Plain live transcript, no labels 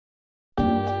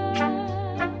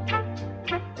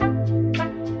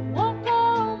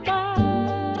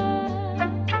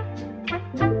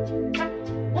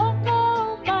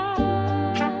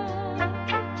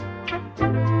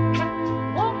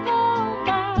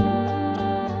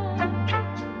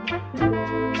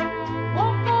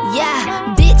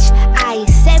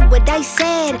I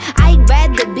said. I'd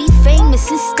rather be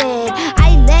famous instead.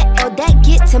 I let all that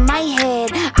get to my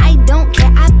head. I don't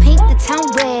care, I paint the town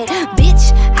red.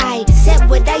 Bitch, I said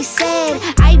what I said.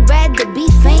 I'd rather be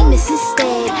famous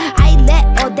instead. I let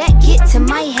all that get to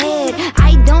my head.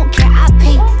 I don't care, I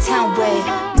paint the town red.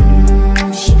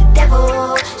 She the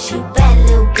devil, she a bad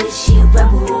little bitch, she a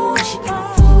rebel. She put her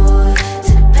foot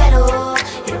to the pedal.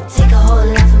 It'll take a whole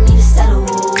lot for me to settle.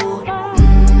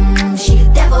 She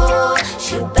the devil,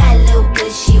 she a bad little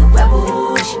bitch, she a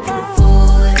rebel. She put her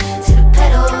foot to the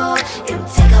pedal. It'll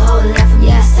take a whole lot for me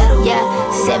to settle. Yeah,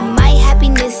 said my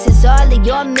happiness is all of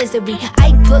your misery. I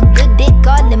put good dick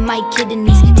all in my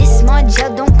kidneys. This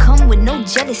Margiel don't come with no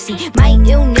jealousy. My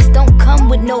illness don't come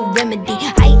with no remedy.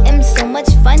 I am so much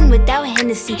fun without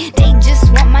Hennessy. They just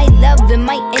want my love and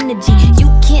my energy. You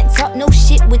can't talk no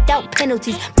shit without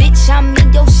penalties. Bitch, I'm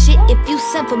in your shit if you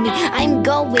send for me. I'm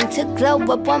going to glow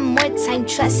up one more time,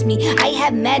 trust me. I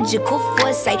have magical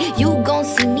foresight. You gon'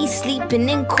 see me sleeping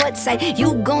in courtside.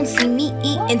 You gon' see me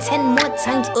eating 10 more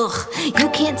times, ugh. You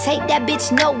can't take that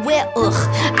bitch nowhere, ugh.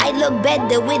 I look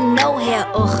better with no hair,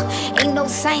 ugh. Ain't no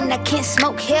sign I can't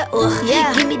smoke here, ugh.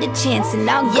 Yeah. Give me the chance and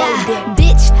I'll go there.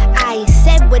 Bitch, I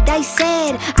said what I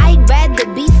said. I'd rather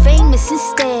be famous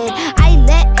instead. I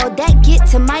let all that get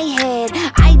to my head.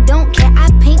 I don't care, I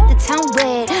paint the town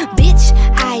red. Bitch,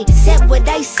 I said what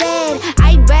I said.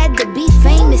 I'd rather be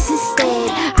famous instead.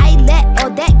 I let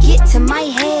all that get to my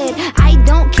head. I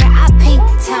don't care, I paint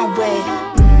the town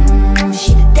red.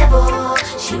 She the devil,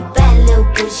 she a bad little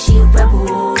bitch, she a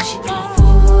rebel. She put her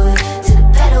foot to the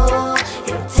pedal.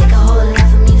 It'll take a whole lot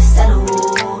for me to settle.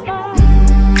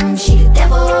 She the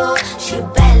devil, she a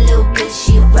bad little bitch,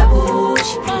 she a rebel.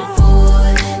 She put her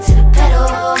foot to the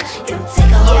pedal. It'll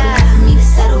take a whole lot for me to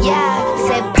settle. Yeah,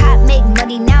 said pop make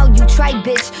money, now you try,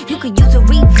 bitch. You could use a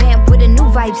revamp with a new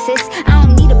vibe, sis. I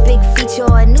don't need a big feature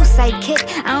or a new sidekick.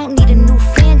 I don't need a new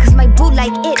fan, cause my boo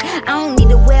like it. I don't need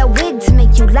to wear a wig to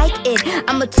make you like it.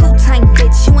 I'm a two-time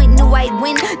bitch, you ain't knew I'd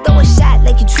win. Throw a shot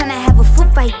like you tryna have a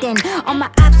foot fight then. All my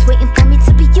ops waiting for me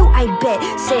to be you, I bet.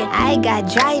 Said I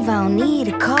got drive, I don't need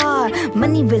a car.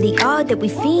 Money really all that we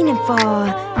fiending for.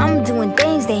 I'm doing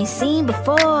things they ain't seen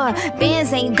before.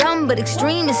 Bands ain't dumb but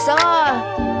extreme is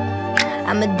all.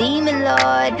 I'm a demon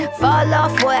lord, fall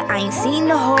off what, I ain't seen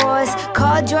the horse.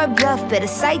 Called your bluff, better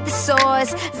cite the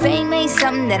source. Fame ain't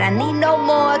something that I need no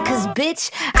more. Cause bitch,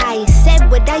 I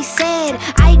said what I said.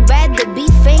 I'd rather be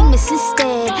famous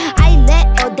instead. I let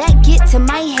all that get to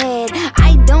my head.